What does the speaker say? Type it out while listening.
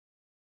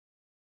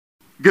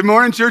Good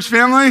morning, church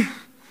family.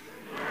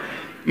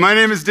 My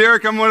name is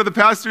Derek. I'm one of the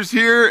pastors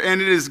here,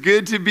 and it is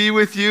good to be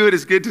with you. It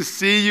is good to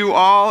see you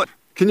all.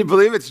 Can you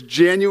believe it's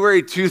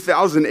January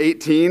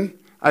 2018?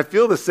 I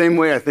feel the same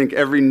way, I think,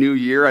 every new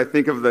year.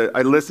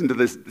 I listen to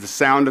the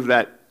sound of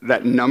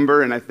that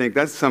number, and I think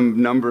that's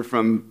some number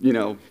from,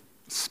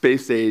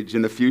 space age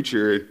in the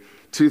future,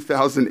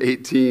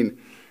 2018,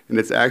 and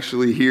it's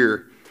actually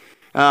here.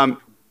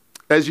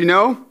 As you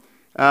know,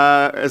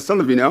 as some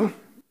of you know,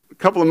 a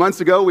couple of months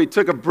ago, we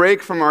took a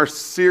break from our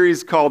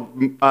series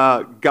called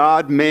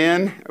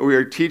God-Man. We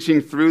are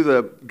teaching through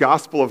the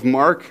Gospel of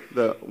Mark,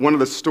 one of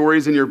the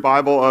stories in your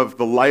Bible of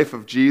the life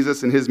of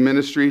Jesus and his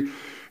ministry.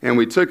 And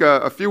we took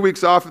a few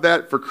weeks off of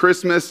that for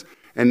Christmas,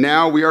 and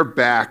now we are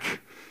back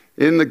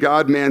in the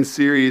God-Man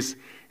series.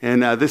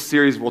 And this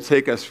series will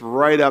take us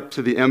right up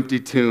to the empty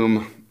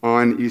tomb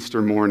on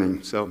Easter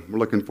morning. So we're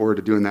looking forward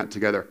to doing that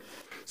together.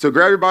 So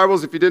grab your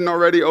Bibles, if you didn't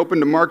already, open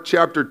to Mark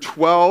chapter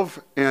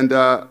 12,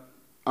 and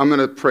I'm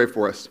going to pray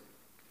for us.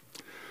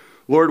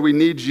 Lord, we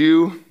need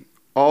you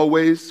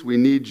always. We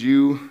need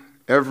you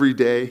every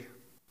day,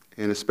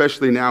 and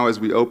especially now as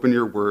we open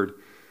your word.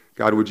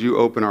 God, would you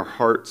open our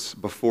hearts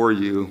before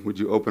you? Would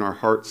you open our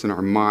hearts and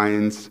our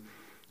minds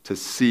to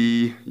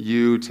see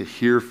you, to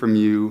hear from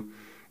you,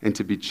 and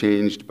to be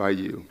changed by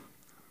you?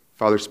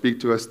 Father,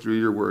 speak to us through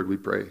your word, we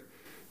pray.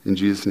 In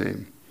Jesus'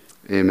 name,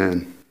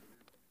 amen.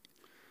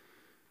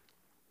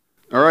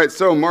 All right,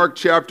 so Mark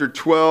chapter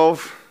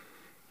 12.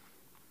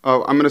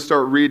 I'm going to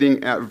start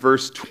reading at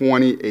verse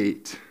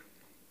 28.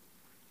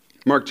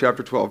 Mark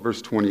chapter 12,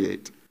 verse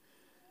 28.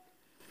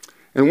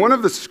 And one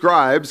of the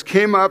scribes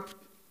came up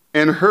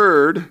and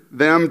heard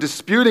them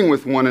disputing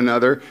with one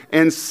another,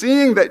 and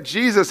seeing that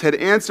Jesus had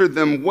answered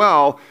them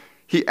well,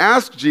 he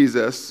asked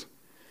Jesus,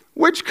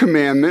 "Which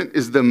commandment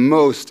is the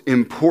most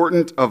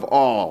important of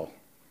all?"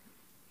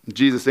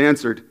 Jesus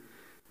answered,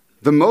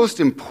 "The most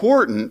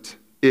important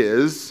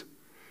is,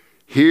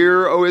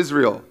 'Hear, O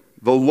Israel,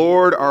 the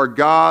Lord our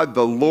God,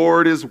 the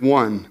Lord is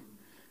one,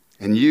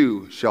 and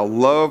you shall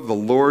love the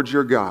Lord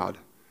your God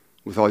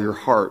with all your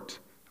heart,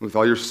 and with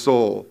all your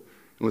soul,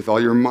 and with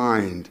all your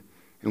mind,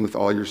 and with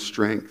all your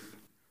strength.'"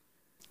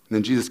 And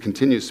then Jesus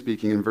continues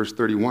speaking in verse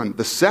 31.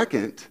 "The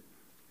second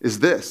is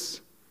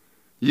this,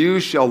 'You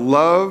shall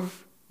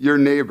love your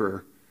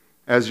neighbor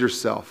as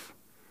yourself.'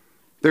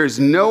 There is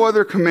no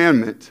other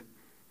commandment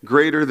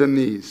greater than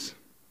these."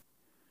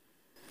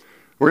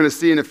 We're going to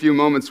see in a few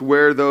moments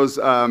where those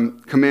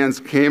commands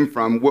came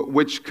from,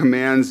 which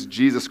commands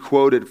Jesus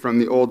quoted from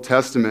the Old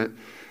Testament.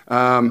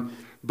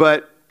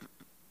 But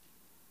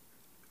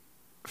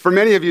for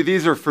many of you,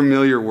 these are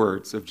familiar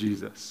words of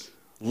Jesus.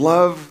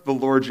 Love the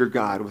Lord your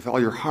God with all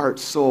your heart,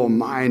 soul,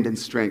 mind, and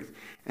strength,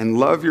 and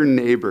love your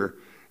neighbor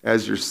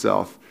as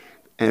yourself.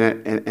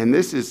 And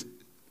this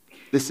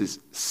is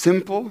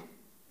simple,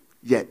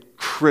 yet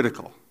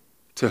critical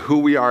to who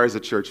we are as a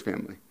church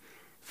family.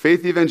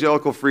 Faith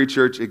Evangelical Free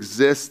Church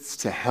exists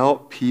to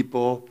help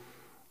people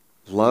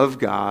love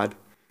God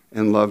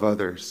and love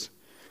others.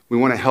 We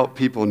want to help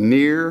people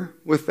near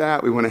with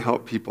that. We want to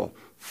help people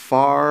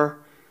far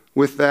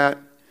with that.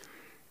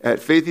 At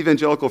Faith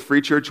Evangelical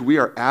Free Church, we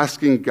are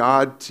asking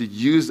God to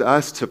use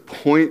us to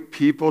point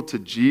people to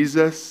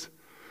Jesus,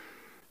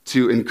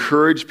 to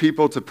encourage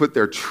people to put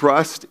their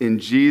trust in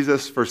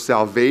Jesus for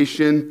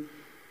salvation.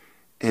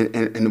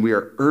 And we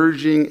are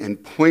urging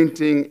and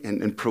pointing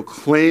and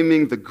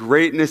proclaiming the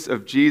greatness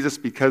of Jesus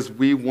because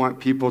we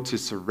want people to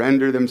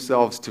surrender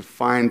themselves to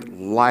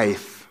find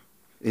life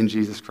in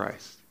Jesus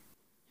Christ.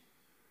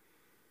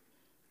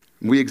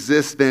 We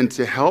exist then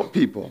to help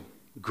people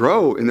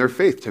grow in their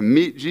faith, to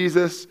meet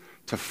Jesus,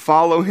 to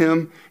follow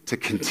him, to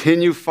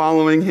continue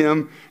following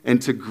him,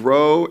 and to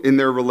grow in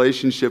their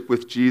relationship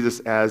with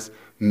Jesus as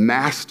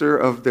master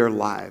of their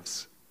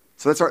lives.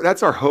 So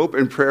that's our hope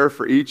and prayer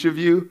for each of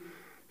you.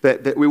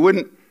 That we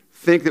wouldn't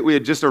think that we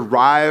had just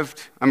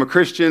arrived, I'm a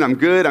Christian, I'm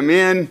good, I'm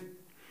in,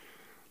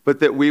 but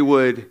that we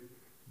would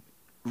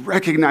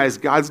recognize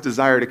God's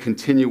desire to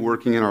continue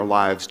working in our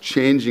lives,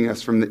 changing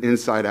us from the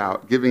inside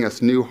out, giving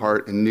us new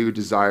heart and new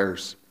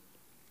desires.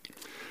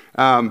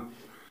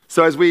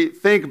 So as we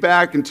think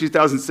back in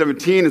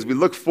 2017, as we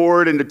look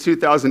forward into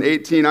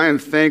 2018, I am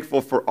thankful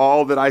for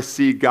all that I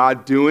see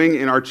God doing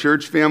in our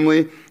church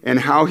family and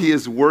how he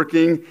is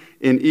working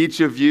in each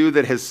of you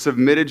that has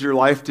submitted your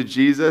life to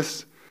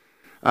Jesus.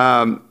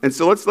 And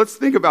so let's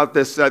think about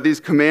this,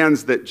 these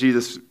commands that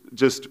Jesus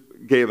just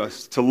gave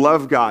us to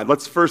love God.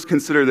 Let's first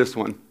consider this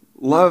one.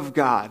 Love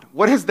God.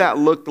 What has that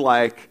looked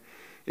like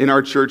in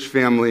our church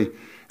family?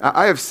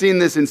 I have seen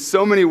this in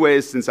so many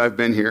ways since I've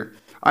been here.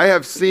 I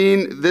have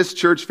seen this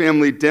church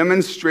family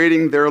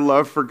demonstrating their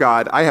love for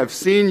God. I have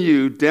seen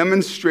you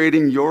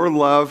demonstrating your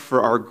love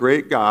for our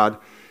great God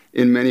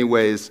in many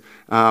ways.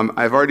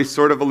 I've already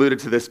sort of alluded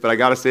to this, but I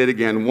got to say it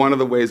again. One of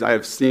the ways I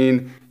have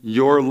seen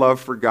your love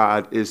for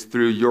God is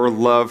through your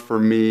love for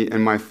me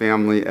and my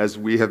family as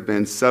we have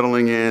been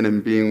settling in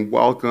and being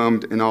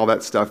welcomed and all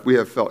that stuff. We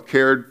have felt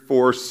cared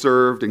for,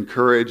 served,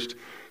 encouraged,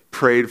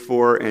 prayed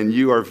for, and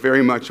you are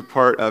very much a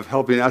part of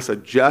helping us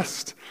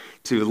adjust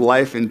to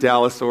life in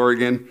Dallas,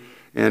 Oregon,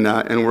 and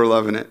we're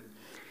loving it.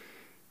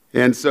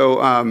 And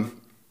so,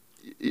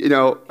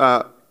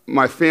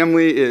 my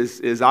family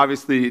is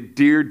obviously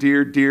dear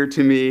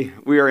to me.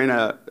 We are in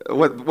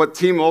what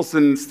Team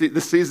Olson,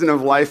 the season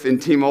of life in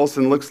Team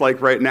Olson looks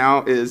like right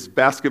now is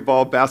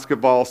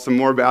basketball, some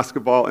more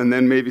basketball, and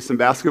then maybe some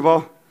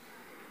basketball.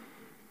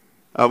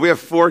 We have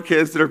 4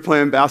 kids that are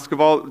playing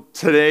basketball.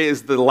 Today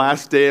is the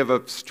last day of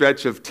a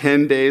stretch of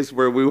 10 days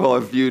where we will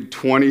have viewed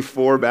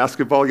 24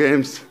 basketball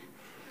games.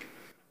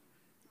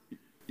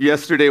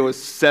 Yesterday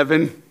was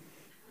 7.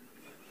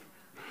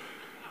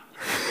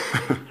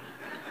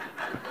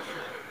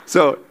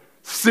 So,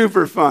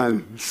 super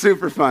fun.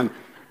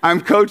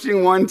 I'm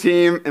coaching one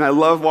team, and I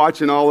love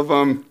watching all of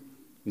them.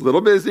 A little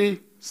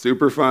busy,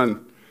 super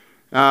fun.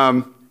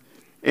 And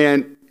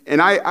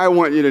I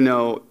want you to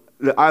know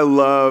that I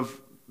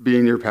love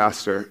being your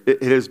pastor.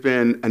 It has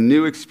been a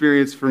new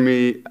experience for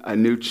me, a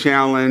new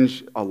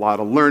challenge, a lot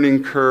of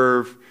learning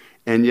curve,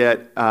 and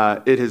yet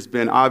it has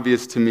been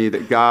obvious to me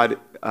that God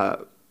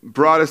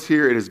brought us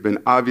here. It has been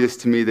obvious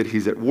to me that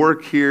He's at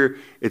work here.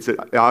 It's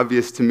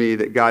obvious to me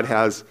that God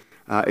has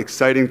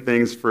exciting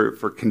things for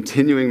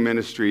continuing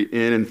ministry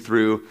in and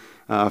through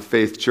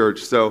Faith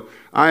Church. So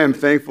I am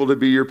thankful to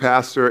be your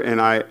pastor, and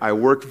I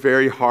work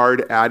very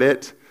hard at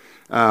it.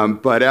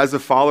 But as a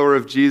follower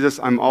of Jesus,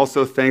 I'm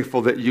also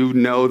thankful that you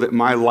know that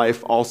my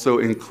life also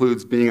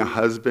includes being a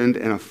husband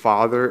and a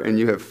father, and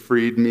you have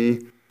freed me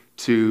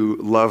to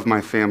love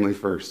my family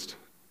first.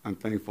 I'm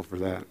thankful for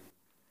that.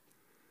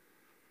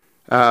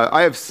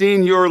 I have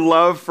seen your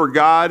love for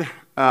God.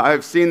 I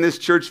have seen this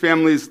church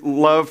family's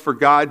love for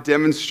God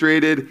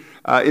demonstrated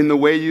in the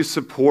way you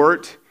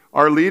support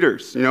our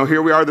leaders.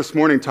 Here we are this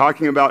morning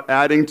talking about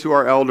adding to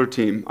our elder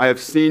team. I have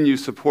seen you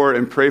support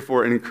and pray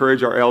for and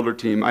encourage our elder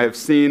team. I have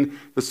seen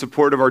the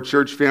support of our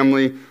church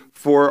family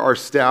for our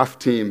staff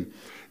team.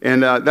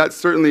 And that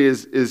certainly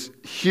is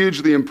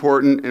hugely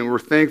important, and we're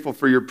thankful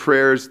for your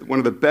prayers. One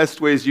of the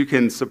best ways you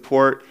can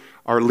support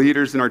our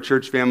leaders in our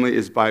church family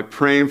is by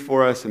praying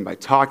for us and by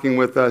talking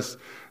with us,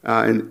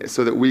 and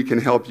so that we can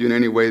help you in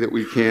any way that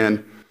we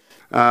can.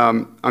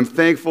 I'm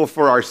thankful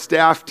for our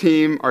staff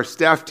team. Our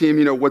staff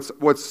team,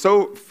 what's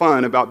so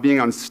fun about being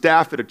on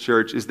staff at a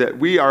church is that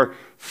we are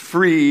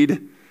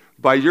freed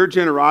by your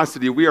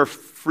generosity. We are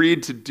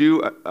freed to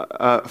do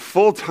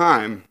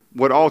full-time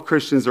what all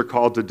Christians are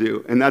called to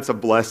do, and that's a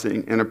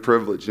blessing and a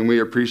privilege, and we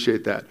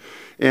appreciate that.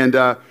 And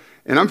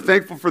I'm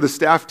thankful for the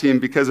staff team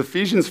because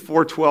Ephesians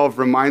 4:12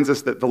 reminds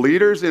us that the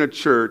leaders in a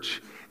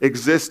church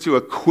exist to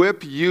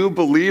equip you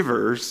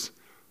believers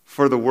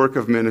for the work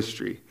of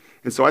ministry.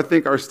 And so I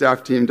think our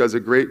staff team does a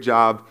great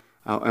job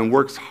and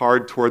works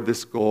hard toward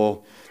this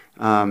goal,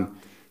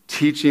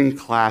 teaching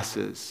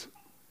classes,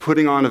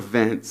 putting on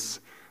events,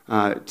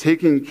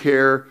 taking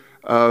care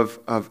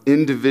of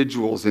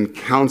individuals in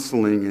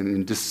counseling and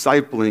in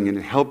discipling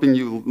and helping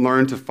you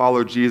learn to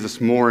follow Jesus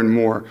more and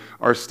more.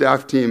 Our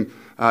staff team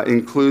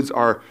includes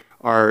our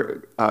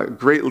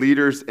great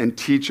leaders and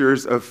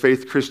teachers of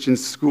Faith Christian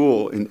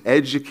School in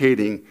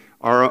educating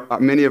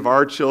many of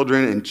our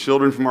children and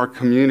children from our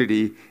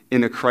community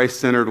in a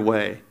Christ-centered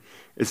way.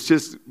 It's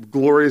just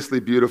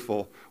gloriously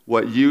beautiful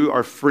what you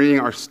are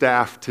freeing our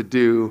staff to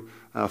do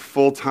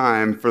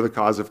full-time for the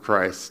cause of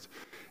Christ.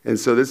 And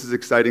so this is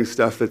exciting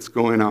stuff that's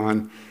going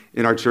on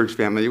in our church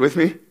family. You with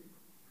me?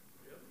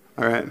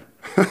 All right.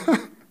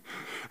 I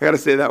got to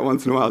say that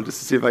once in a while just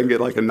to see if I can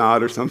get like a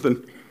nod or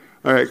something.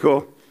 All right,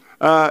 cool.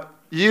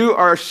 You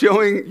are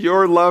showing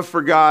your love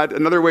for God.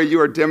 Another way you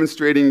are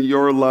demonstrating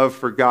your love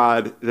for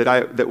God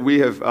that we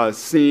have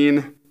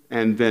seen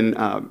and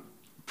been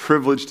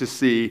privileged to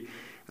see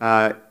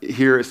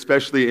here,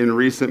 especially in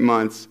recent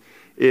months,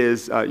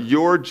 is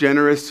your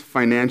generous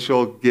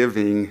financial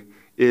giving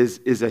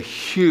is a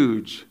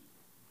huge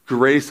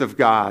grace of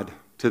God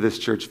to this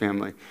church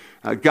family.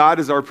 God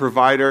is our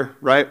provider,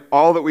 right?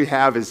 All that we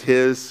have is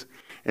His.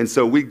 And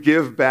so we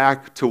give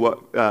back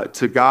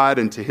to God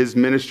and to His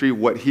ministry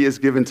what He has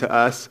given to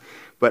us.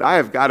 But I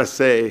have got to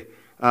say,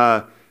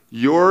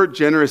 your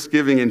generous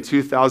giving in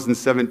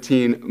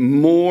 2017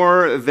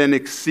 more than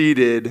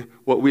exceeded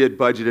what we had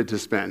budgeted to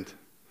spend.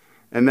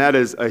 And that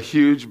is a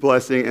huge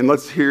blessing. And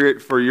let's hear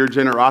it for your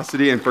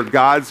generosity and for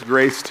God's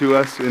grace to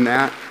us in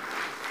that.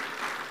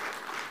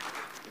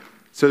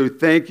 So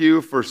thank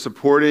you for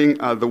supporting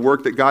the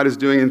work that God is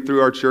doing in through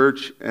our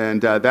church,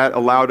 and that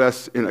allowed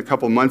us in a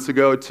couple months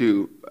ago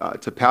to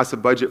pass a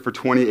budget for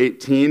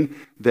 2018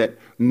 that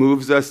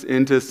moves us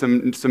into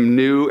some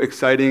new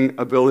exciting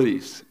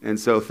abilities. And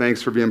so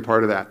thanks for being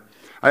part of that.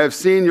 I have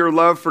seen your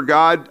love for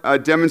God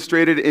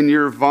demonstrated in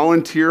your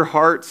volunteer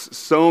hearts.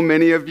 So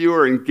many of you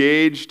are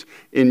engaged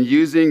in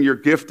using your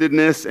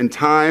giftedness and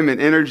time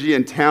and energy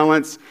and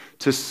talents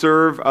to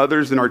serve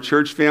others in our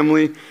church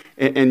family.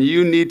 And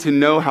you need to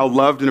know how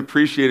loved and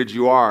appreciated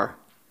you are,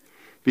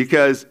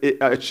 because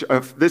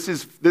this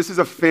is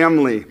a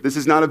family. This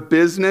is not a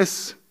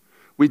business.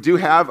 We do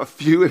have a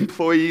few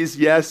employees,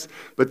 yes,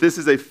 but this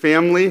is a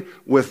family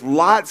with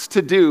lots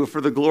to do for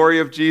the glory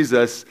of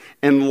Jesus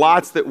and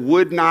lots that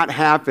would not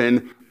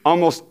happen.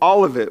 Almost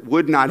all of it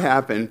would not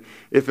happen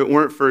if it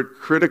weren't for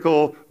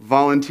critical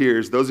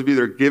volunteers, those of you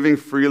that are giving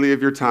freely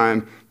of your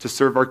time to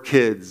serve our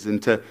kids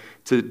and to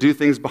do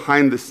things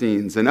behind the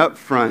scenes and up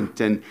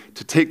front and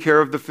to take care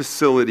of the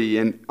facility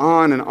and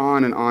on and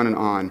on and on and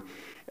on.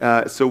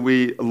 So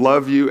we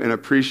love you and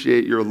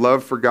appreciate your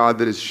love for God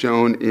that is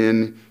shown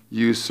in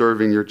you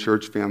serving your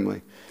church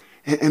family.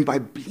 And by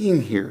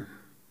being here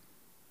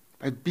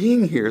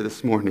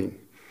this morning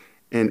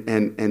and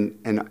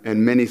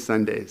many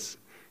Sundays,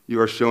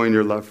 you are showing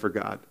your love for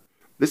God.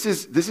 This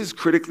is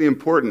critically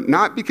important,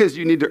 not because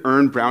you need to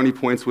earn brownie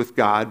points with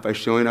God by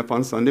showing up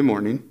on Sunday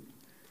morning,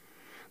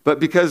 but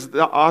because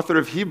the author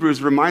of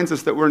Hebrews reminds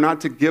us that we're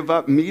not to give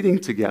up meeting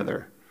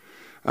together,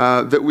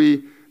 that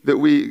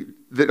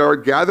our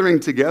gathering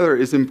together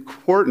is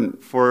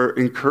important for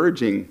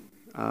encouraging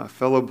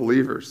fellow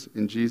believers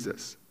in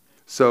Jesus.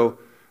 So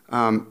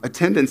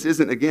attendance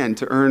isn't, again,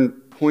 to earn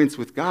points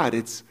with God.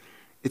 It's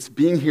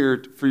being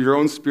here for your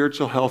own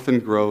spiritual health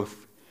and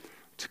growth,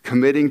 to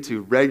committing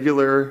to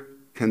regular,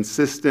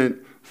 consistent,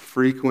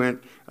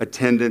 frequent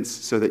attendance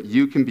so that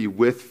you can be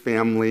with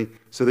family,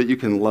 so that you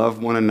can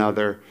love one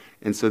another,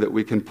 and so that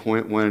we can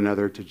point one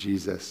another to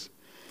Jesus.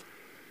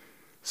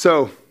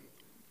 So,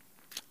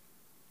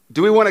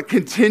 do we want to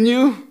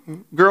continue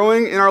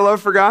growing in our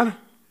love for God?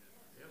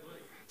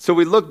 So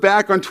we look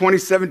back on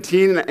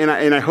 2017, and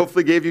I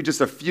hopefully gave you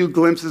just a few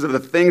glimpses of the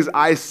things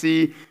I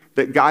see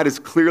that God is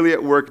clearly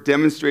at work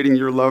demonstrating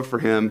your love for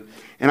him.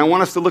 And I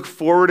want us to look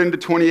forward into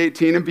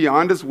 2018 and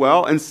beyond as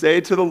well and say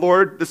to the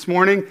Lord this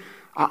morning,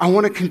 I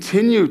want to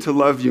continue to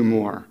love you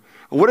more.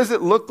 What does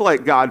it look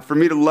like, God, for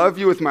me to love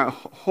you with my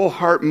whole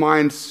heart,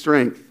 mind,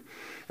 strength?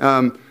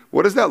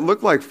 What does that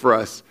look like for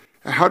us?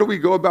 How do we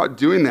go about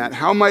doing that?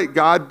 How might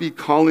God be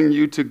calling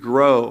you to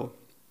grow?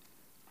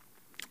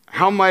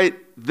 How might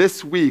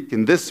this week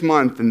and this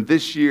month and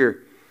this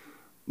year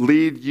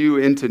lead you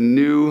into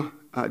new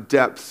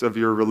depths of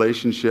your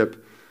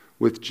relationship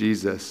with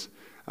Jesus?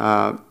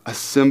 A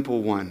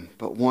simple one,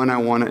 but one I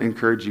want to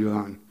encourage you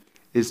on,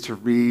 is to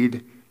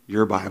read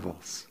your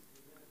Bibles.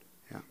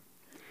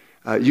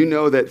 You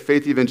know that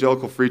Faith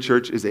Evangelical Free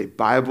Church is a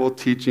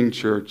Bible-teaching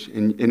church,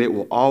 and it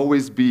will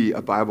always be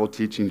a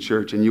Bible-teaching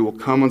church. And you will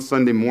come on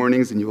Sunday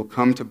mornings, and you will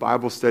come to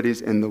Bible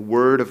studies, and the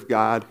Word of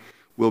God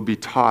will be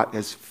taught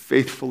as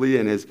faithfully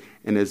and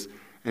as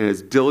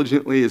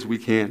diligently as we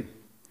can.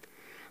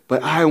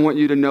 But I want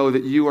you to know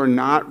that you are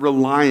not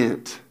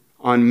reliant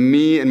on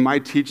me and my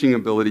teaching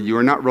ability. You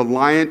are not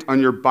reliant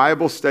on your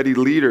Bible study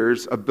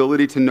leader's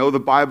ability to know the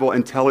Bible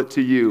and tell it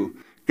to you.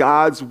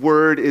 God's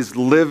word is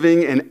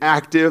living and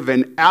active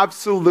and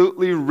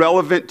absolutely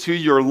relevant to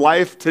your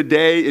life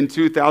today in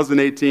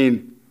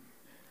 2018.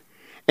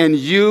 And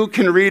you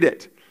can read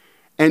it,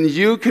 and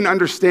you can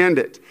understand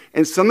it.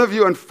 And some of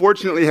you,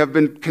 unfortunately, have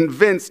been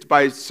convinced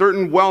by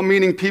certain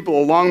well-meaning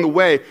people along the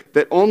way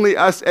that only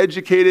us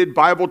educated,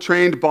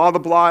 Bible-trained, blah,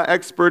 blah, blah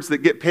experts that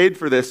get paid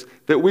for this,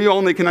 that we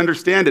only can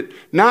understand it.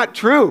 Not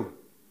true.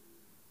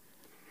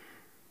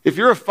 If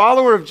you're a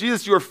follower of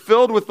Jesus, you are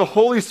filled with the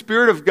Holy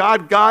Spirit of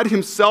God. God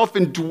himself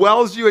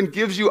indwells you and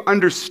gives you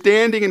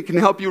understanding and can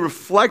help you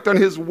reflect on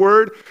his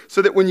word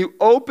so that when you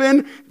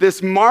open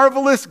this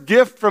marvelous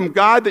gift from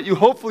God that you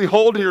hopefully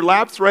hold in your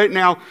laps right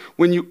now,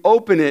 when you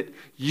open it,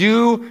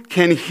 you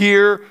can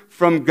hear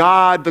from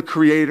God, the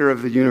creator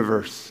of the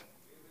universe.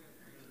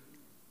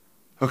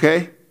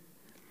 Okay?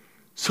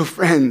 So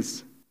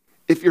friends,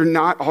 if you're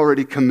not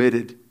already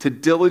committed to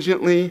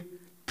diligently,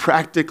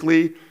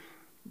 practically,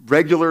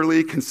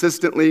 regularly,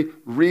 consistently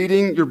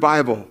reading your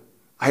Bible,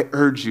 I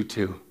urge you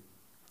to.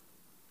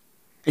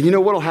 And you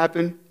know what will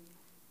happen?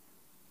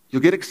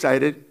 You'll get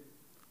excited.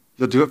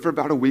 You'll do it for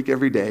about a week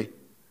every day.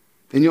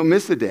 Then you'll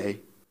miss a day.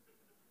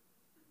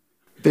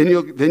 Then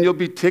you'll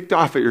be ticked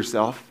off at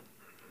yourself.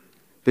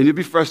 Then you'll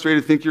be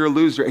frustrated, think you're a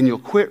loser, and you'll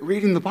quit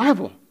reading the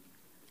Bible.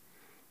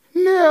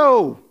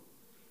 No.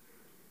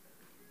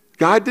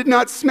 God did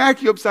not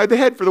smack you upside the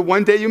head for the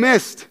one day you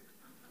missed.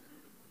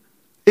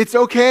 It's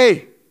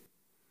okay.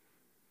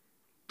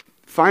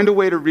 Find a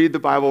way to read the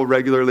Bible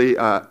regularly.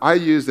 I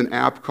use an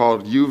app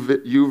called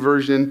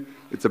YouVersion.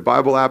 It's a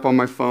Bible app on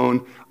my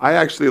phone. I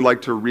actually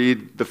like to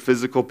read the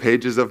physical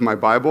pages of my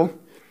Bible.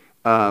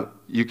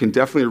 You can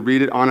definitely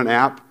read it on an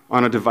app,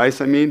 on a device,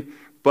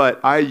 but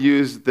I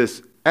use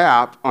this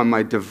app on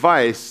my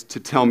device to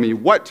tell me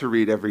what to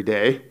read every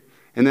day,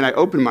 and then I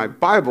open my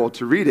Bible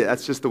to read it.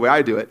 That's just the way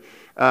I do it.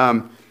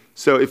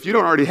 So if you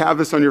don't already have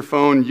this on your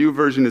phone,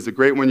 YouVersion is a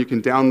great one you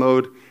can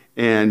download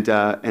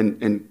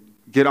and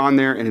get on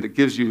there, and it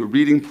gives you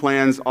reading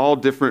plans, all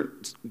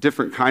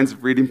different kinds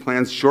of reading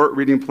plans, short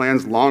reading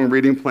plans, long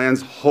reading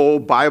plans, whole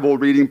Bible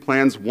reading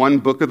plans, one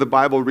book of the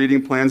Bible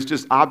reading plans,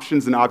 just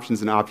options and options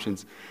and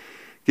options.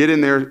 Get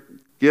in there,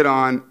 get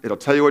on. It'll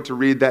tell you what to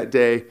read that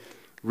day.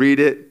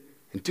 Read it,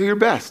 and do your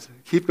best.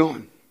 Keep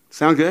going.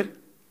 Sound good?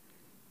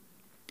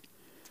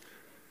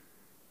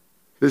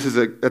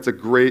 That's a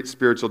great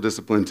spiritual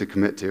discipline to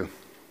commit to.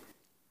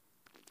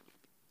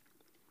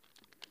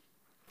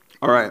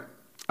 All right.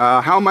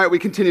 How might we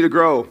continue to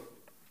grow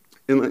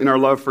in our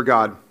love for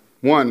God?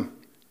 1,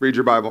 read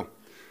your Bible.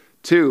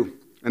 2,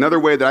 another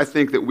way that I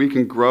think that we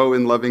can grow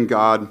in loving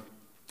God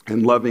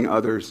and loving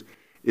others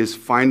is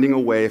finding a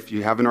way, if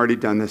you haven't already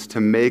done this,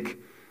 to make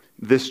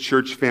this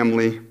church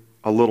family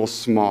a little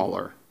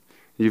smaller.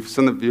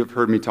 Some of you have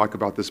heard me talk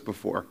about this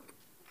before.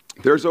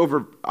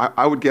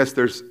 I would guess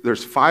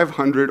there's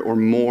 500 or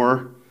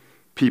more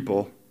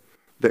people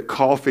that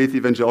call Faith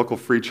Evangelical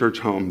Free Church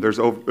home. There's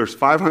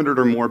 500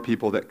 or more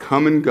people that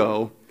come and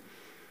go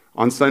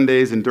on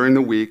Sundays and during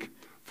the week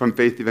from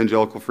Faith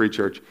Evangelical Free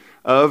Church.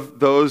 Of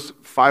those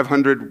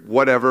 500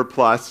 whatever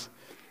plus,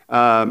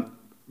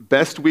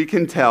 best we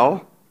can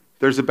tell,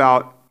 there's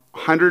about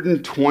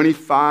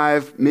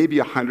 125, maybe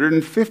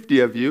 150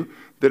 of you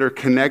that are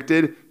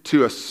connected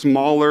to a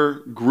smaller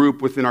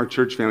group within our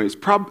church family. It's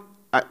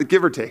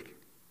give or take,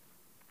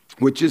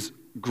 which is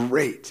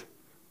great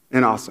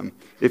and awesome.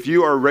 If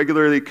you are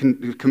regularly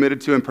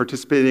committed to and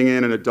participating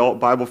in an adult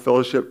Bible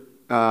fellowship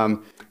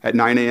at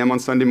 9 a.m. on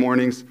Sunday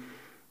mornings,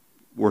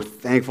 we're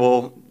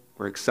thankful.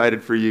 We're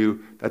excited for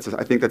you. I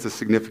think that's a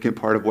significant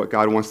part of what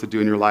God wants to do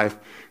in your life.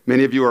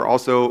 Many of you are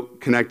also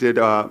connected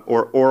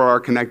or are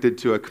connected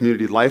to a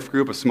community life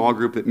group, a small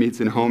group that meets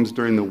in homes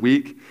during the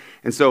week.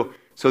 And so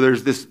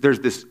there's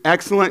this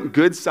excellent,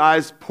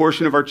 good-sized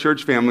portion of our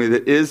church family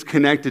that is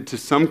connected to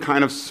some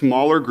kind of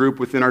smaller group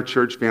within our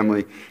church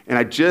family. And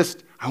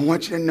I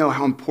want you to know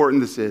how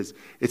important this is.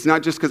 It's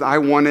not just because I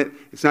want it.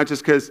 It's not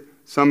just because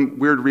some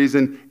weird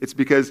reason. It's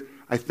because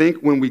I think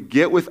when we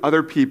get with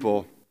other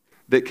people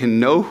that can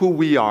know who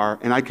we are,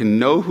 and I can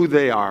know who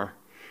they are,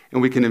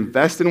 and we can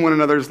invest in one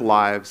another's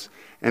lives,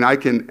 and I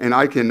can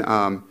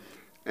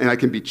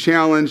be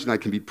challenged, and I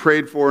can be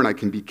prayed for, and I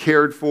can be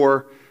cared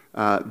for.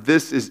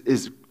 This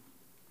is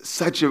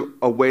such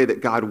a way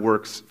that God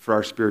works for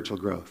our spiritual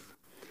growth.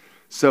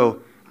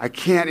 So I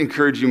can't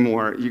encourage you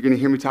more. You're going to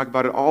hear me talk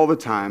about it all the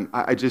time.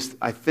 I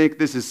think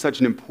this is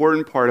such an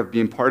important part of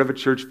being part of a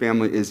church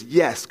family is,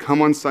 yes,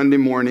 come on Sunday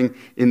morning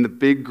in the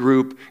big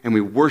group and we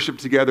worship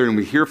together and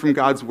we hear from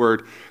God's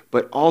word,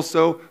 but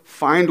also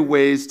find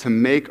ways to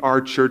make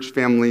our church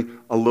family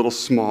a little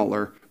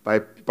smaller by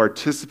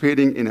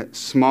participating in a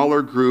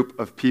smaller group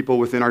of people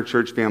within our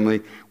church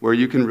family where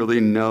you can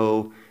really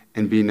know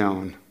and be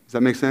known. Does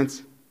that make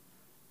sense?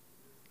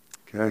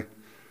 Okay.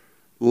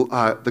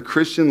 The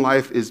Christian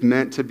life is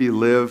meant to be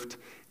lived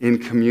in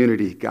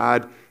community.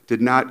 God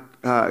did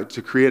not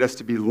to create us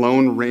to be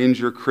Lone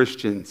Ranger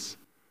Christians.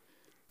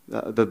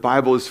 The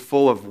Bible is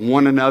full of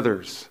one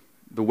another's,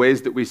 the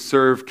ways that we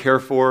serve, care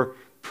for,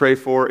 pray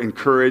for,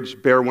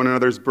 encourage, bear one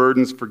another's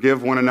burdens,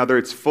 forgive one another.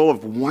 It's full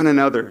of one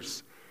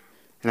another's.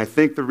 And I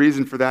think the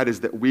reason for that is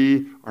that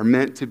we are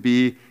meant to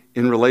be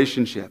in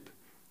relationship,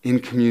 in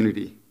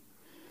community.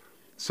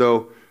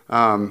 So,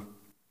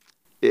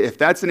 if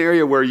that's an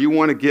area where you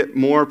want to get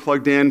more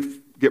plugged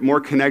in, get more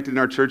connected in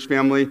our church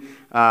family,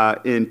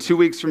 in 2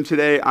 weeks from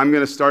today, I'm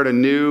going to start a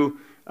new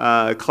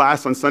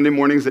class on Sunday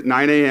mornings at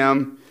 9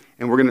 a.m.,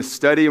 and we're going to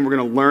study and we're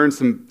going to learn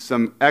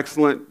some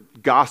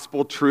excellent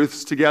gospel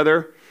truths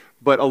together.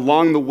 But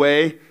along the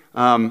way,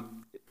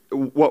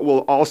 what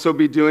we'll also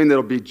be doing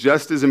that'll be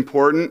just as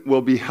important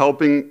will be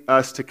helping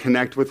us to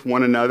connect with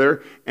one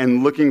another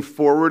and looking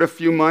forward a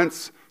few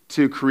months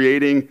to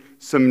creating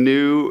some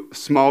new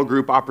small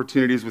group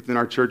opportunities within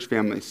our church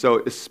family.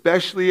 So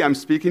especially, I'm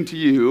speaking to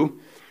you,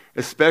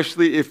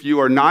 especially if you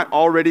are not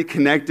already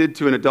connected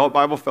to an adult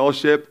Bible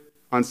fellowship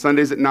on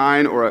Sundays at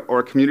 9 or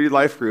a community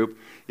life group,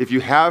 if you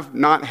have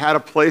not had a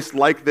place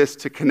like this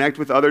to connect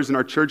with others in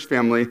our church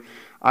family,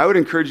 I would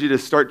encourage you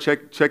to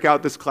check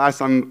out this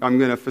class I'm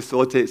going to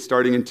facilitate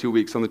starting in 2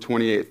 weeks on the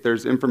 28th.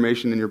 There's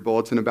information in your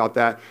bulletin about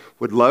that.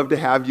 Would love to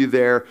have you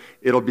there.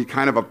 It'll be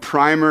kind of a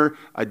primer,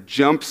 a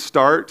jump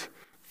start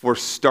for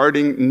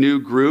starting new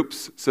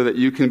groups so that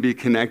you can be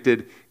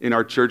connected in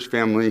our church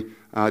family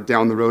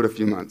down the road a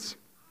few months.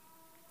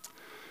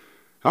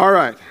 All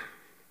right.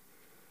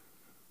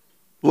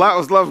 Well, that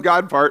was love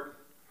God part.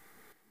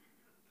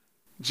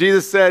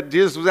 Jesus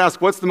was asked,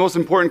 what's the most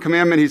important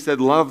commandment? He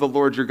said, love the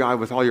Lord your God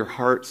with all your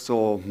heart,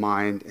 soul,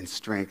 mind, and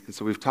strength. And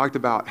so we've talked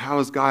about how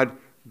has God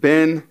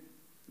been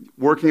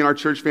working in our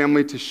church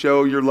family to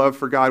show your love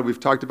for God. We've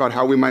talked about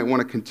how we might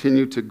want to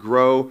continue to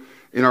grow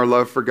in our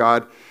love for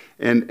God.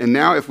 And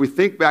now if we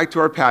think back to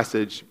our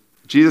passage,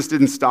 Jesus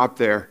didn't stop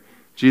there.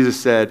 Jesus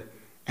said,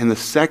 and the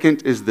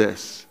second is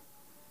this,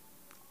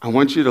 I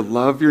want you to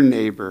love your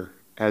neighbor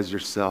as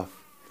yourself.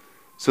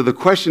 So the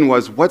question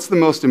was, what's the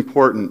most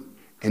important?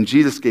 And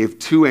Jesus gave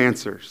two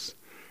answers.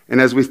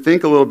 And as we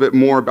think a little bit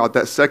more about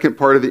that second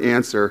part of the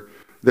answer,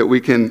 that we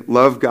can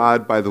love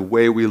God by the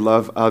way we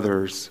love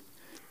others,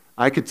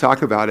 I could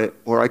talk about it,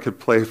 or I could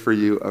play for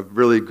you a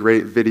really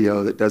great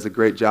video that does a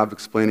great job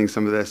explaining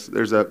some of this.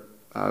 There's a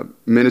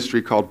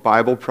ministry called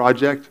Bible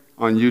Project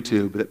on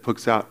YouTube that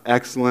puts out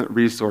excellent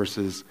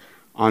resources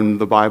on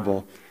the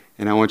Bible.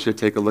 And I want you to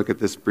take a look at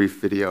this brief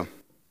video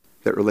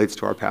that relates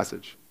to our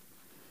passage.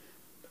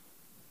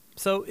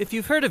 So if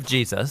you've heard of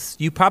Jesus,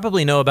 you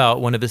probably know about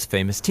one of his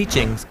famous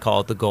teachings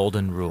called the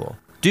Golden Rule.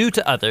 Do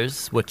to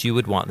others what you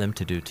would want them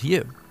to do to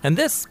you. And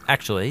this,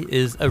 actually,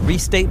 is a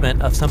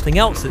restatement of something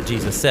else that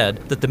Jesus said,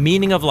 that the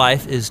meaning of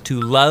life is to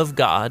love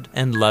God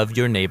and love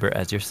your neighbor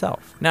as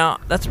yourself. Now,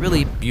 that's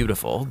really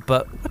beautiful,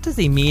 but what does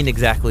he mean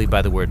exactly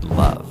by the word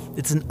love?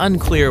 It's an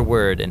unclear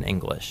word in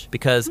English,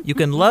 because you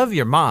can love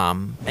your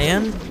mom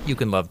and you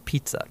can love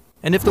pizza.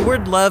 And if the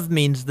word love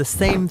means the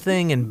same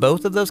thing in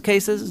both of those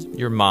cases,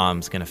 your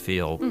mom's going to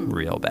feel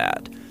real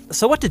bad.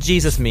 So what did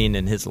Jesus mean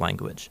in his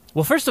language?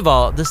 Well, first of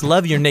all, this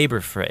love your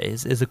neighbor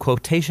phrase is a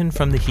quotation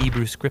from the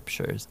Hebrew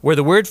scriptures, where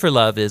the word for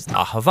love is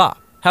ahava.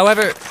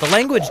 However, the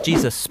language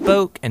Jesus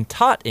spoke and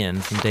taught in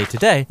from day to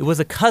day, it was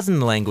a cousin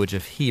language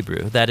of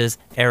Hebrew, that is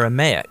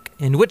Aramaic,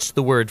 in which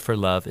the word for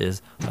love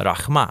is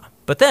rachma.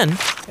 But then,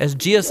 as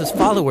Jesus'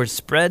 followers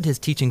spread his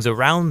teachings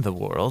around the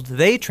world,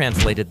 they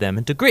translated them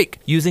into Greek,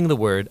 using the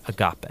word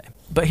agape.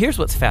 But here's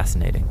what's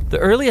fascinating. The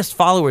earliest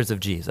followers of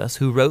Jesus,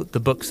 who wrote the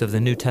books of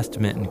the New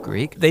Testament in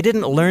Greek, they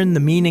didn't learn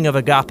the meaning of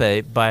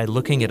agape by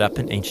looking it up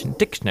in ancient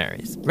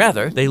dictionaries.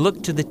 Rather, they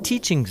looked to the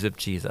teachings of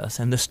Jesus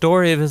and the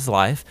story of his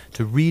life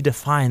to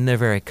redefine their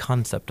very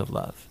concept of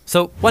love.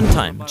 So one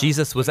time,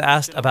 Jesus was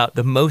asked about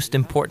the most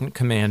important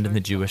command in the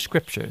Jewish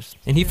scriptures.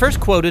 And he first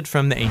quoted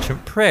from the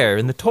ancient prayer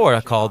in the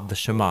Torah called the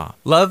Shema.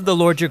 Love the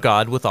Lord your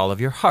God with all of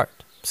your heart.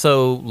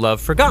 So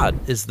love for God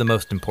is the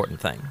most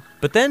important thing.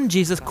 But then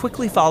Jesus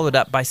quickly followed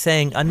up by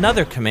saying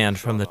another command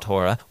from the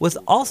Torah was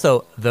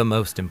also the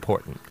most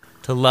important,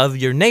 to love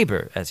your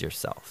neighbor as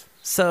yourself.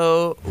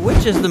 So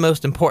which is the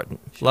most important,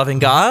 loving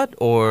God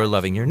or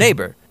loving your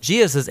neighbor?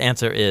 Jesus'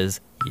 answer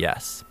is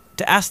yes.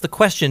 To ask the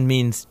question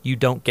means you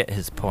don't get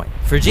his point.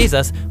 For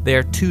Jesus, they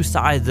are two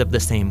sides of the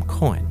same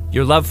coin.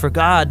 Your love for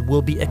God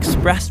will be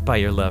expressed by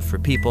your love for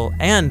people,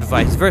 and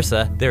vice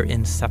versa, they're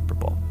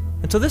inseparable.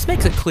 And so this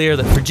makes it clear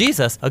that for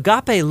Jesus,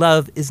 agape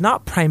love is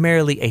not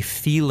primarily a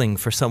feeling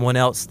for someone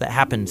else that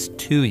happens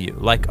to you,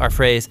 like our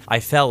phrase,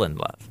 I fell in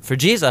love. For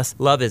Jesus,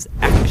 love is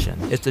action.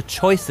 It's a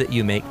choice that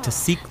you make to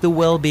seek the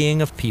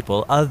well-being of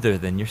people other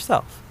than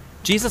yourself.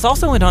 Jesus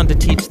also went on to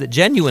teach that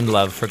genuine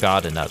love for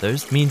God and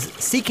others means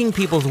seeking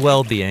people's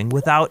well-being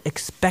without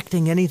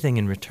expecting anything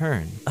in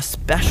return,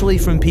 especially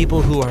from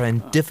people who are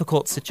in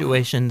difficult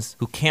situations,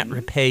 who can't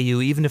repay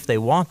you even if they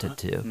wanted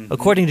to.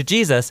 According to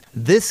Jesus,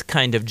 this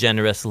kind of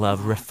generous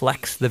love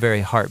reflects the very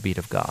heartbeat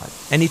of God.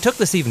 And he took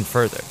this even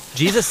further.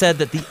 Jesus said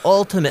that the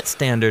ultimate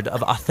standard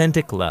of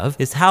authentic love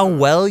is how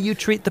well you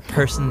treat the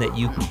person that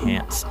you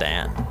can't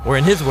stand. Or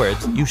in his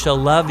words, you shall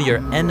love your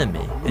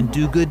enemy and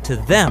do good to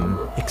them,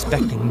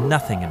 expecting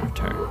nothing in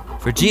return.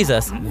 For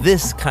Jesus,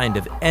 this kind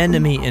of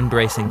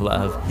enemy-embracing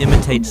love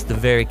imitates the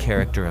very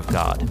character of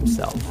God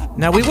himself.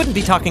 Now, we wouldn't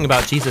be talking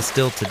about Jesus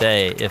still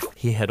today if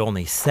he had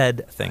only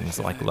said things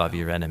like love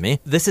your enemy.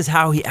 This is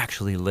how he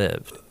actually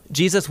lived.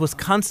 Jesus was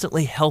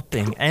constantly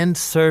helping and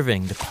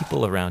serving the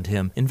people around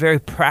him in very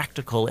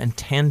practical and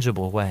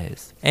tangible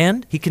ways.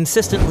 And he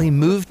consistently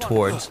moved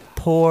towards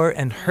poor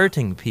and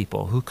hurting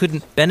people who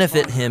couldn't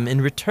benefit him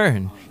in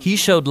return. He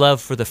showed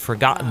love for the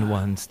forgotten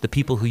ones, the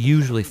people who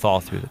usually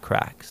fall through the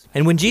cracks.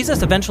 And when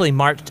Jesus eventually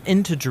marched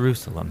into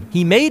Jerusalem,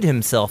 he made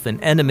himself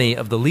an enemy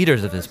of the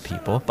leaders of his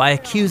people by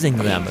accusing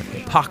them of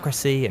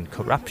hypocrisy and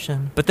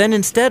corruption. But then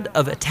instead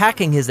of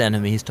attacking his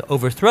enemies to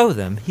overthrow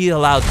them, he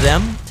allowed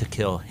them to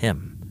kill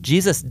him.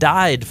 Jesus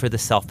died for the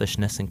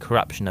selfishness and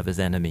corruption of his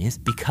enemies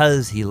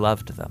because he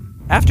loved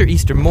them. After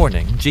Easter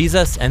morning,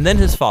 Jesus and then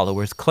his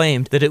followers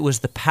claimed that it was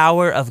the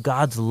power of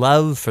God's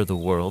love for the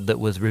world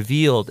that was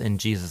revealed in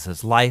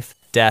Jesus' life,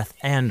 death,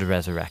 and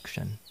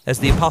resurrection. As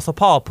the Apostle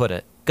Paul put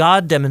it,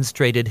 God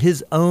demonstrated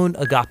his own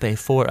agape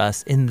for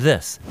us in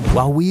this: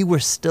 while we were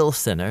still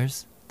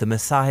sinners, the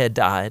Messiah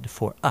died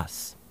for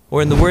us.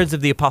 Or in the words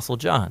of the Apostle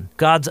John,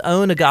 God's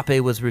own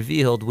agape was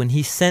revealed when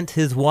he sent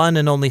his one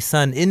and only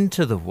Son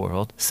into the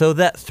world so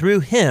that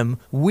through him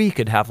we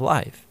could have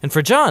life. And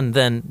for John,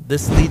 then,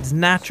 this leads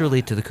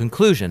naturally to the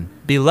conclusion,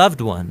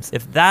 beloved ones,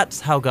 if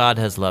that's how God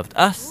has loved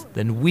us,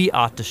 then we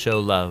ought to show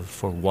love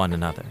for one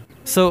another.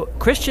 So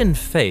Christian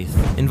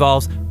faith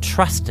involves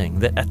trusting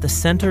that at the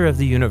center of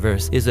the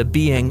universe is a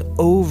being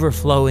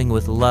overflowing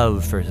with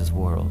love for his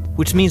world,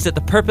 which means that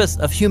the purpose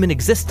of human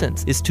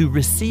existence is to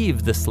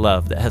receive this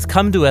love that has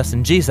come to us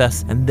in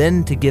Jesus and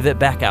then to give it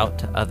back out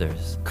to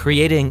others,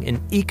 creating an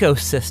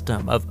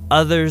ecosystem of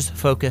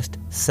others-focused,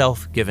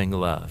 self-giving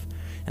love.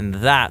 And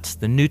that's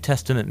the New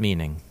Testament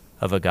meaning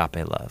of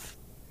agape love.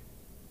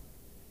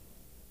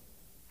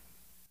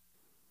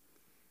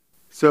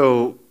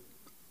 So,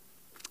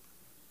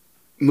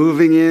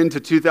 moving into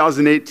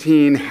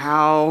 2018,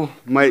 how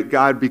might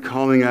God be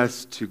calling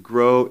us to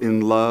grow in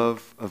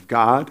love of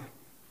God?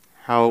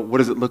 What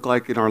does it look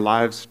like in our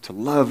lives to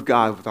love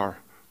God with our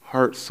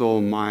heart,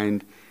 soul,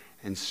 mind,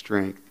 and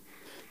strength?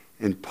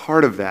 And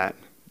part of that,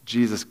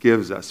 Jesus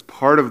gives us.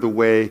 Part of the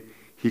way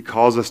he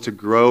calls us to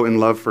grow in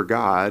love for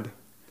God,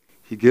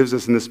 he gives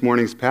us in this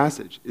morning's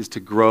passage, is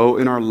to grow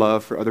in our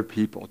love for other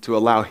people, to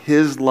allow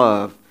his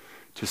love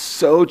to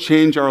so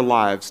change our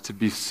lives, to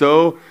be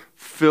so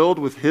filled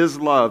with his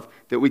love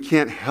that we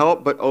can't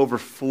help but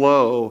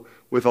overflow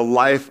with a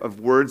life of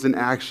words and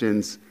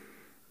actions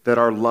that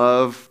are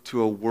love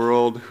to a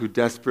world who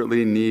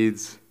desperately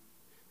needs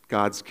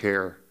God's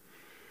care.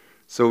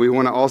 So we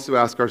want to also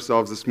ask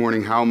ourselves this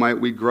morning, how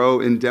might we grow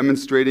in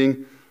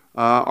demonstrating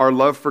our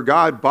love for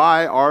God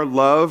by our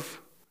love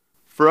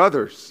for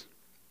others?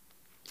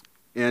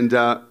 And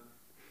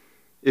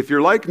if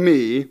you're like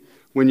me,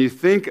 when you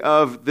think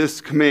of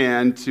this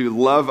command to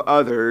love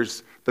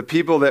others, the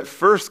people that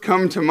first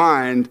come to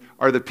mind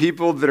are the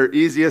people that are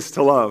easiest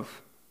to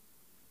love.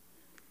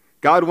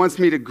 God wants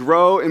me to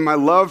grow in my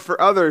love for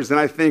others, and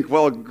I think,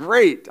 well,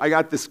 great. I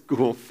got this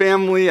cool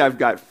family, I've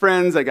got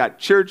friends, I got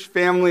church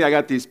family, I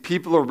got these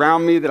people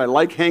around me that I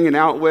like hanging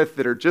out with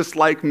that are just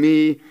like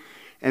me,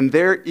 and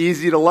they're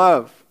easy to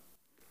love.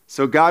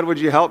 So God, would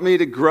you help me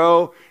to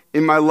grow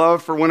in my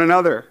love for one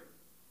another?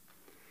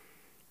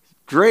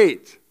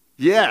 Great.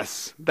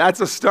 Yes,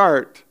 that's a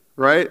start,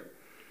 right?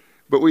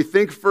 But we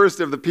think first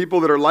of the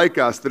people that are like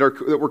us, that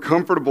we're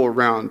comfortable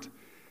around.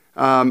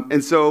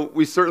 And so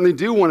we certainly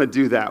do want to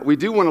do that. We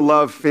do want to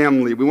love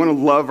family. We want to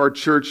love our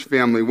church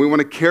family. We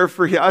want to care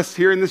for us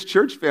here in this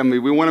church family.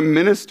 We want to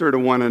minister to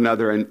one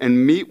another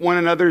and meet one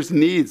another's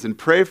needs and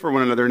pray for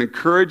one another and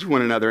encourage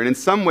one another. And in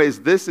some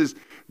ways, this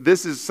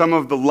is some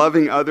of the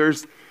loving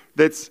others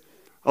that's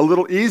a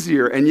little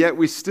easier, and yet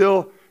we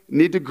still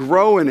need to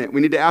grow in it. We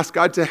need to ask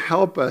God to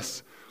help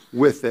us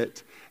with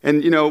it.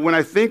 And, when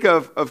I think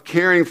of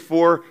caring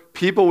for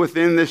people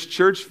within this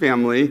church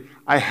family,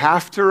 I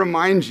have to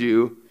remind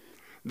you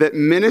that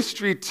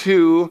ministry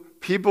to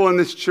people in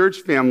this church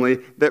family,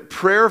 that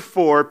prayer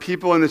for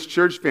people in this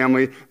church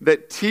family,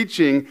 that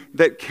teaching,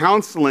 that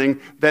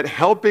counseling, that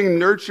helping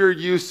nurture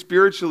you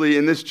spiritually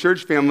in this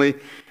church family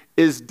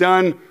is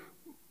done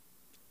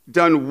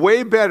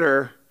way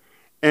better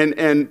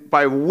and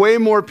by way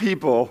more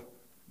people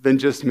than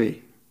just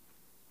me.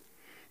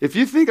 If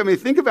you think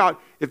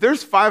about if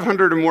there's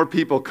 500 or more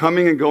people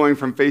coming and going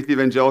from Faith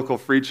Evangelical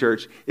Free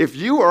Church, if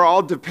you are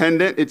all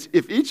dependent,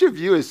 if each of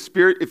you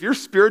if your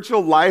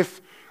spiritual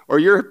life or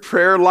your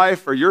prayer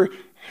life or your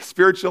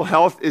spiritual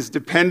health is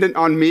dependent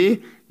on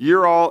me,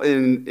 you're all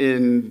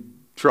in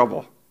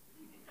trouble.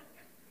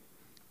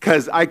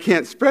 Because I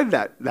can't spread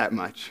that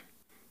much.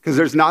 Because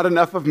there's not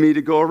enough of me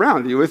to go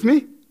around. Are you with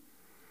me?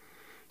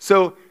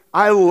 So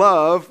I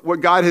love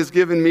what God has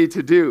given me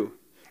to do.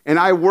 And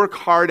I work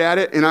hard at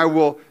it, and I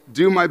will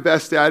do my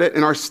best at it.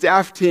 And our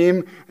staff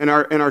team, and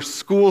our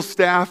school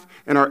staff,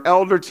 and our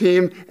elder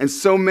team, and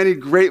so many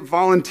great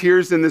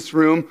volunteers in this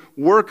room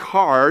work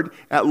hard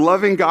at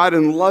loving God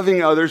and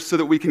loving others so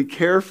that we can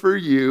care for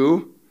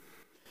you.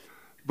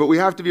 But we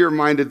have to be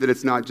reminded that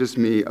it's not just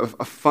me.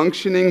 A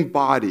functioning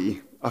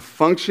body, a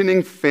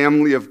functioning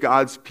family of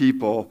God's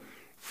people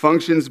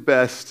functions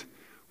best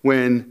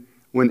when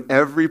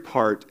every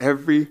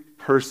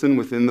person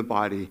within the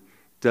body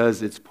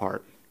does its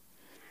part.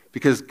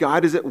 Because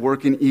God is at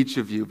work in each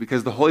of you,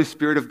 because the Holy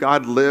Spirit of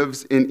God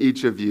lives in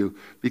each of you,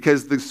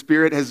 because the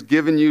Spirit has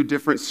given you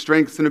different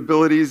strengths and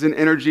abilities and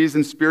energies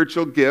and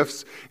spiritual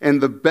gifts, and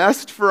the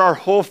best for our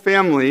whole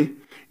family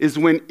is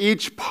when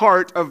each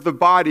part of the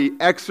body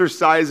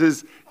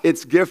exercises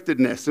its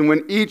giftedness, and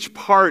when each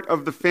part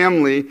of the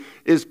family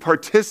is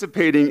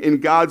participating in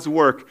God's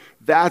work.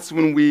 That's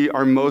when we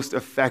are most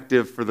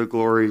effective for the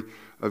glory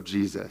of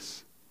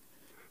Jesus.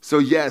 So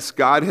yes,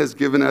 God has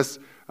given us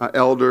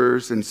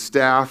elders and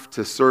staff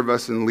to serve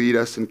us and lead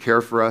us and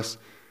care for us.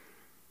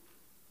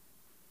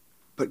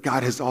 But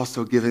God has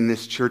also given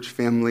this church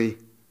family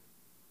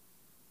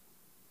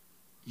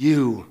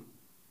you,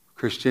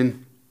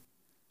 Christian,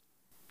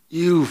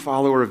 you,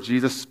 follower of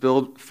Jesus,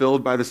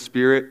 filled by the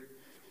Spirit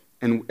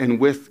and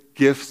with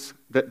gifts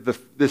that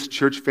this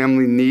church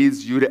family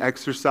needs you to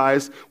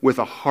exercise, with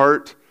a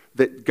heart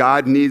that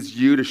God needs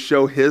you to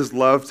show his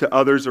love to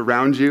others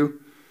around you.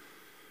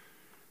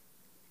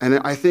 And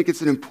I think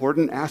it's an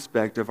important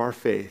aspect of our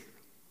faith,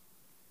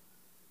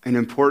 an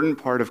important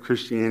part of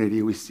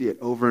Christianity. We see it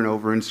over and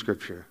over in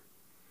Scripture,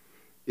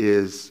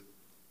 is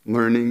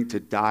learning to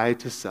die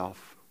to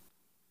self,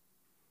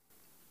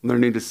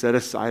 learning to set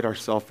aside our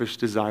selfish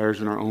desires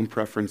and our own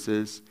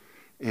preferences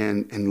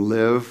and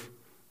live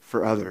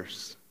for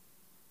others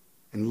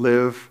and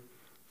live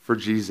for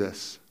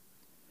Jesus.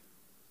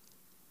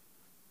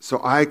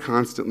 So I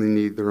constantly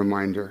need the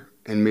reminder,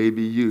 and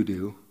maybe you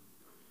do,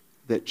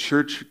 that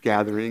church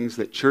gatherings,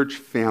 that church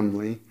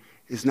family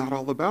is not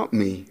all about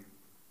me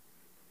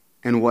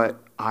and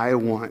what I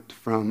want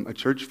from a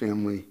church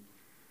family.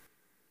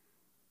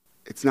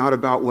 It's not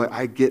about what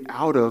I get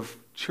out of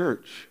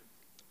church.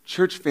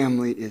 Church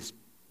family is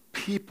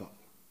people,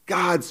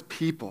 God's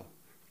people,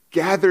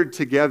 gathered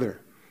together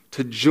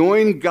to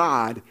join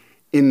God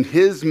in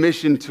his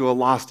mission to a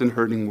lost and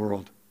hurting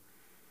world.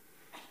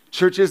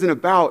 Church isn't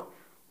about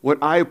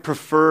what I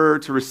prefer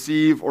to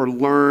receive or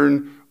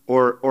learn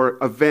or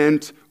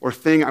event or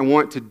thing I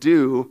want to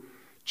do.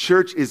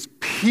 Church is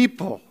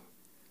people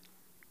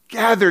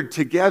gathered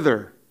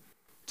together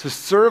to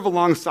serve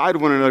alongside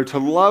one another, to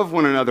love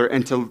one another,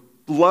 and to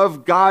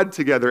love God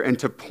together, and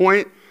to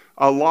point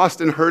a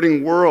lost and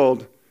hurting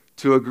world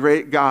to a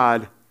great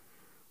God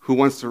who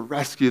wants to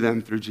rescue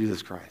them through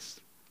Jesus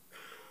Christ.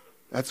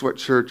 That's what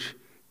church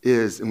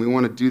is, and we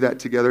want to do that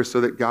together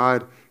so that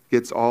God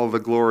gets all the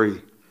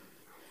glory.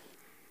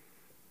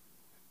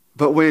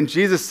 But when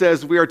Jesus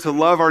says we are to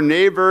love our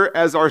neighbor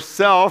as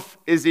ourself,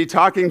 is he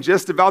talking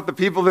just about the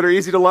people that are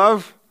easy to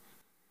love?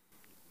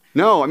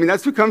 No,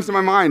 that's who comes to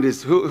my mind,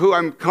 is who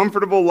I'm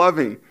comfortable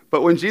loving.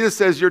 But when Jesus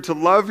says you're to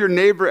love your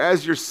neighbor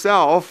as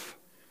yourself,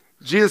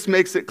 Jesus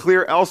makes it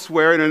clear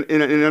elsewhere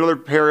in another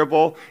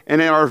parable,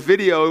 and in our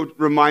video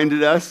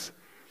reminded us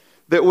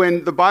that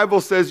when the Bible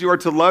says you are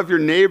to love your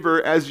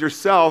neighbor as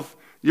yourself,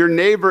 your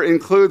neighbor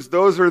includes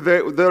those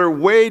that are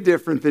way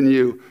different than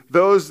you,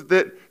 those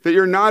that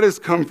you're not as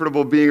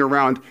comfortable being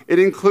around. It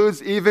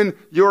includes even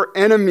your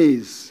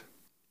enemies.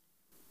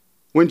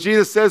 When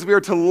Jesus says we are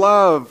to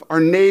love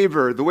our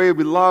neighbor the way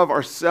we love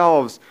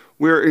ourselves,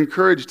 we're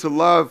encouraged to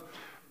love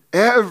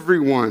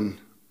everyone,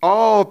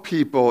 all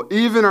people,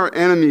 even our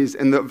enemies.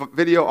 And the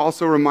video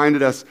also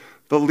reminded us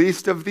the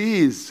least of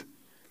these: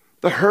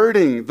 the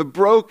hurting, the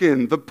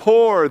broken, the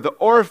poor, the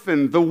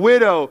orphan, the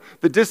widow,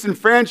 the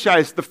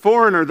disenfranchised, the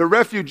foreigner, the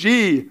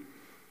refugee.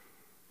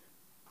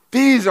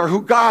 These are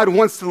who God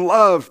wants to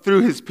love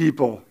through his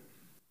people.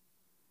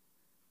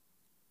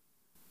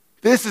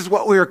 This is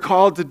what we are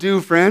called to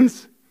do,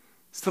 friends.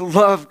 It's to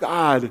love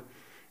God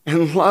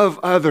and love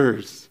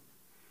others.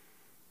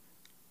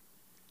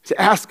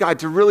 To ask God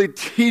to really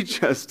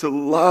teach us to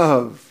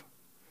love.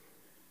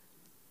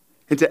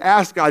 And to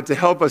ask God to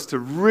help us to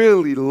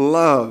really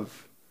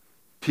love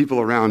people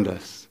around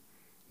us.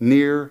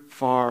 Near,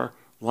 far,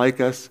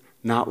 like us,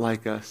 not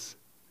like us.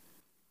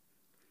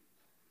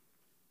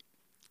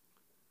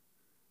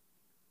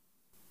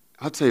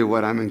 I'll tell you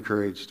what I'm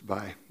encouraged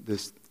by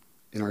this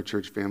in our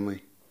church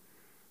family.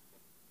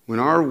 When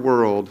our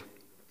world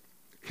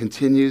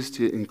continues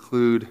to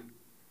include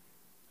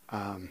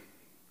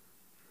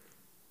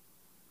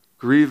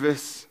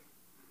grievous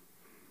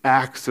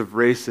acts of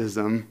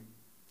racism,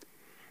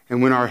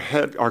 and when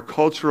our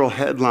cultural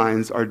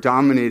headlines are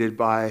dominated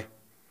by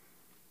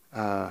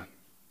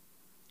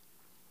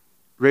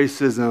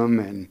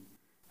racism and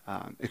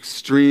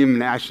extreme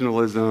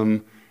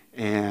nationalism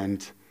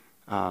and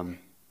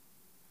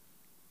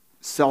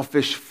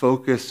selfish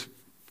focus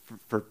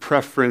for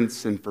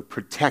preference and for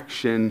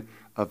protection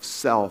of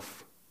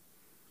self,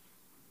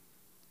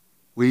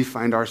 we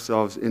find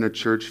ourselves in a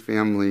church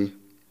family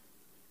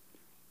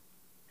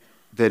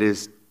that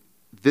is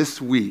this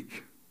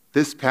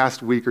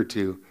past week or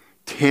two,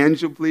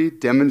 tangibly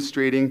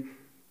demonstrating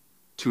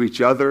to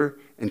each other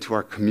and to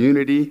our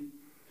community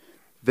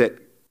that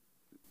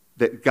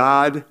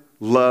God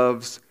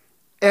loves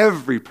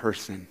every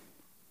person.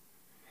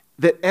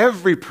 That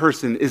every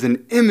person is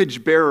an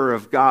image bearer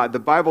of God. The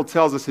Bible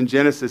tells us in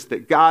Genesis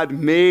that God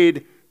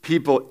made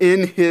people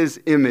in his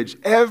image.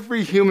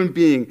 Every human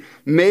being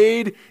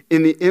made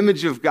in the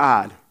image of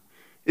God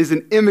is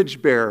an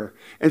image bearer.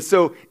 And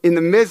so in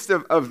the midst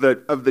of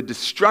the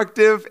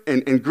destructive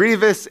and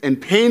grievous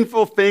and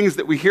painful things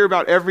that we hear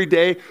about every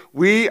day,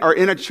 we are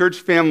in a church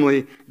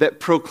family that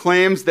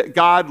proclaims that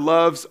God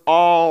loves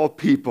all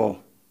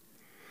people.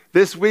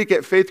 This week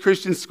at Faith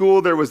Christian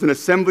School, there was an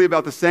assembly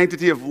about the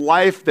sanctity of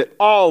life, that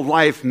all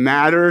life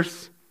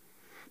matters.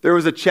 There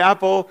was a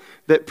chapel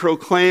that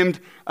proclaimed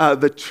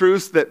the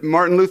truths that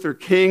Martin Luther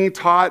King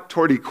taught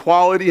toward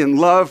equality and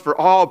love for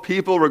all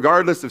people,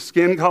 regardless of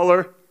skin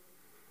color.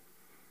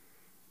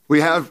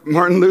 We have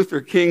Martin Luther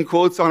King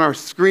quotes on our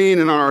screen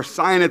and on our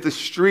sign at the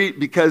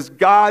street because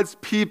God's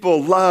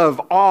people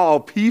love all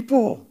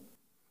people.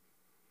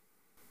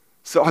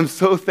 So I'm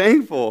so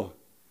thankful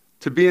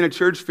to be in a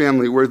church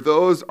family where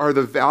those are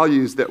the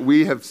values that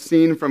we have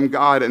seen from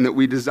God and that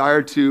we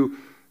desire to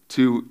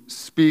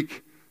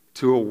speak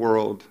to a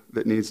world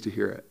that needs to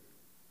hear it.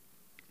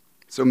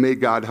 So may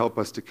God help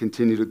us to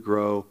continue to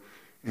grow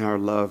in our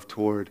love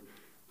toward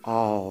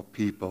all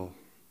people.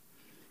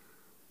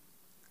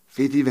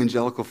 Faith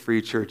Evangelical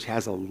Free Church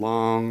has a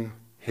long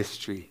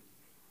history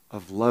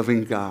of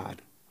loving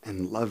God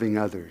and loving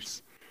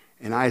others.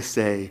 And I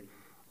say,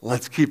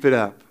 let's keep it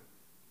up.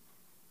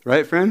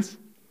 Right, friends?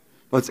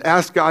 Let's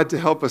ask God to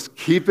help us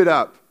keep it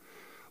up.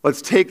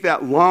 Let's take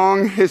that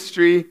long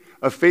history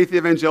of Faith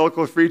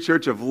Evangelical Free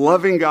Church of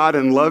loving God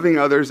and loving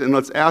others, and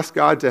let's ask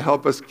God to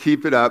help us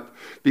keep it up,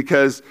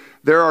 because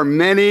there are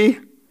many,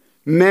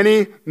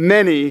 many,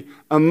 many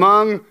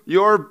among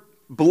your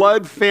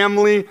blood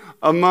family,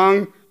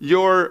 among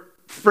your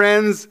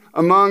friends,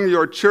 among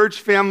your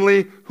church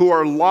family who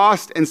are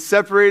lost and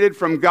separated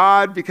from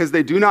God because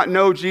they do not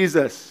know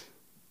Jesus.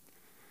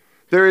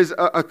 There is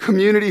a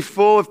community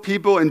full of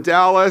people in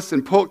Dallas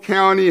and Polk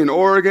County and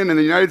Oregon and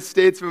the United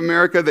States of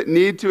America that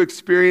need to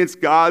experience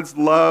God's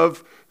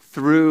love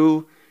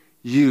through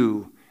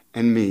you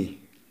and me.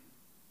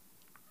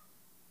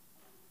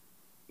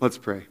 Let's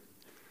pray.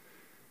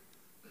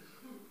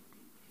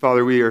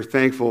 Father, we are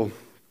thankful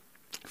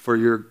for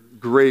your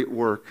great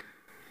work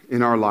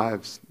in our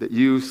lives, that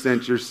you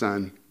sent your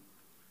Son.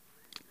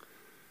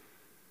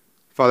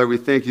 Father, we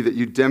thank you that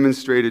you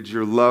demonstrated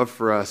your love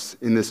for us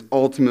in this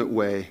ultimate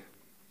way,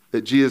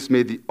 that Jesus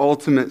made the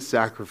ultimate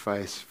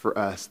sacrifice for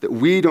us, that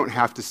we don't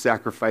have to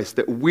sacrifice,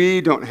 that we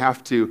don't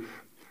have to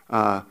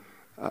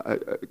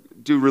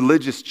do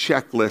religious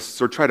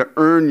checklists or try to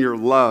earn your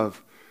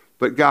love.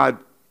 But God,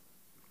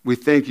 we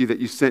thank you that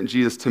you sent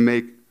Jesus to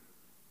make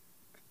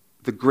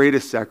the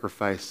greatest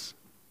sacrifice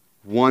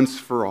once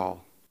for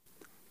all,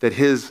 that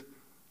his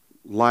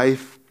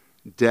life,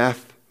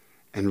 death,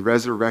 and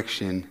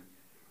resurrection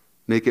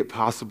make it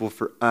possible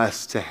for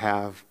us to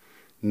have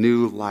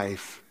new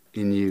life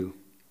in you.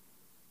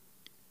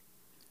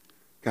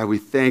 God, we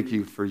thank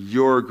you for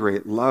your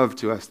great love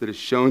to us that is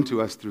shown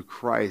to us through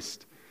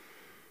Christ.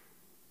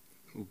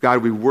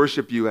 God, we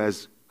worship you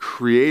as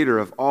creator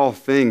of all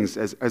things,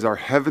 as our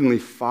heavenly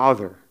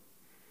Father,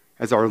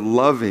 as our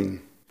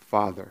loving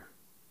Father.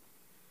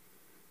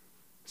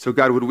 So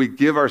God, would we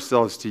give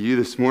ourselves to you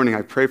this morning?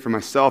 I pray for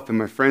myself and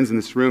my friends in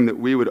this room that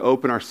we would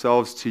open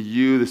ourselves to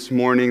you this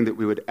morning, that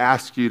we would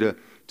ask you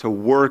to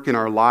work in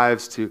our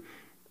lives, to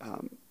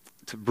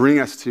bring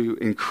us to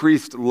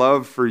increased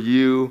love for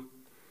you,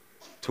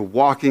 to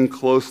walking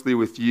closely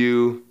with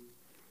you,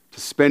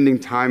 to spending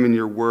time in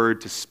your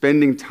word, to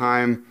spending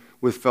time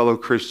with fellow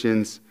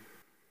Christians,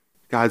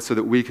 God, so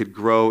that we could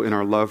grow in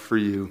our love for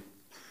you.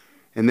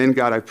 And then,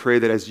 God, I pray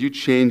that as you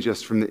change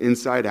us from the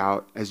inside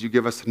out, as you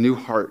give us new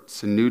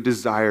hearts and new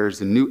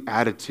desires and new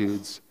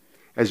attitudes,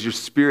 as your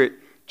Spirit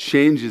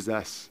changes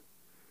us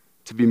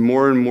to be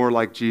more and more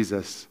like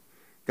Jesus,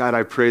 God,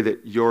 I pray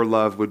that your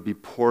love would be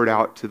poured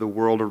out to the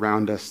world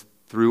around us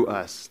through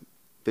us,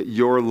 that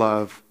your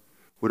love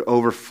would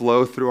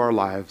overflow through our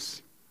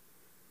lives,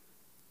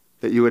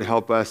 that you would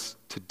help us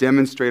to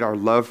demonstrate our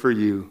love for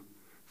you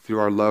through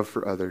our love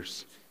for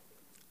others.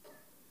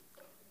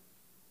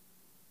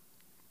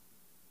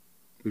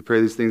 We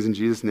pray these things in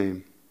Jesus'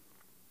 name.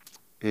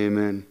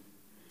 Amen.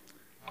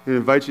 I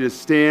invite you to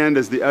stand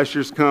as the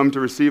ushers come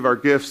to receive our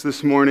gifts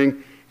this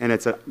morning, and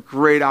it's a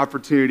great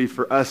opportunity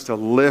for us to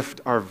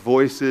lift our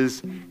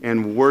voices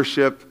and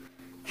worship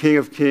King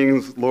of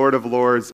Kings, Lord of Lords,